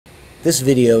This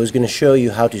video is going to show you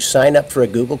how to sign up for a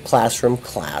Google Classroom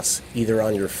class either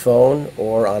on your phone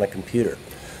or on a computer.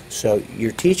 So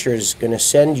your teacher is going to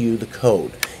send you the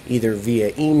code either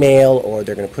via email or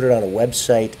they're going to put it on a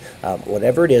website.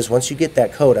 Whatever it is, once you get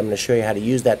that code, I'm going to show you how to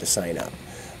use that to sign up.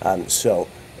 So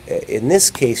in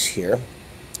this case here,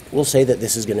 we'll say that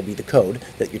this is going to be the code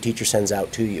that your teacher sends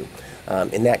out to you.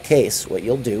 In that case, what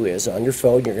you'll do is on your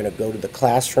phone, you're going to go to the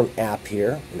Classroom app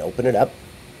here and open it up.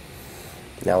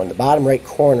 Now in the bottom right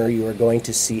corner, you are going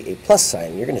to see a plus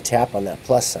sign. You're going to tap on that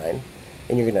plus sign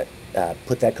and you're going to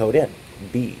put that code in.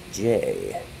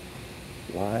 BJYCQ,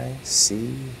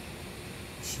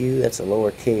 that's a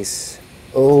lowercase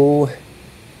o,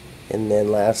 and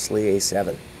then lastly a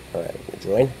 7. All right, we'll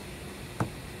join.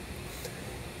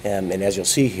 And as you'll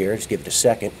see here, just give it a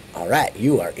second. All right,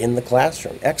 you are in the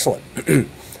classroom. Excellent.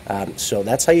 So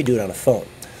that's how you do it on a phone.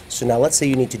 So now let's say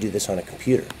you need to do this on a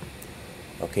computer.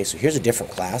 Okay, so here's a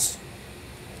different class.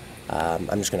 I'm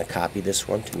just going to copy this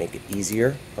one to make it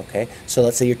easier. Okay, so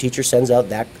let's say your teacher sends out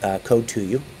that code to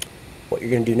you. What you're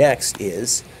going to do next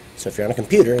is, so if you're on a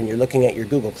computer and you're looking at your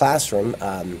Google Classroom,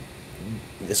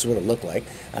 this is what it'll look like.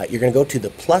 You're going to go to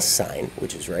the plus sign,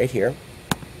 which is right here,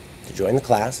 to join the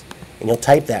class, and you'll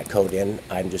type that code in.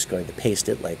 I'm just going to paste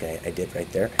it like I did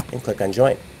right there, and click on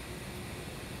join.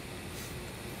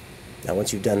 Now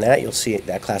once you've done that, you'll see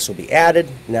that class will be added.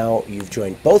 Now you've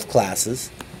joined both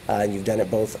classes, and you've done it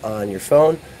both on your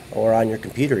phone or on your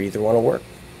computer. Either one will work.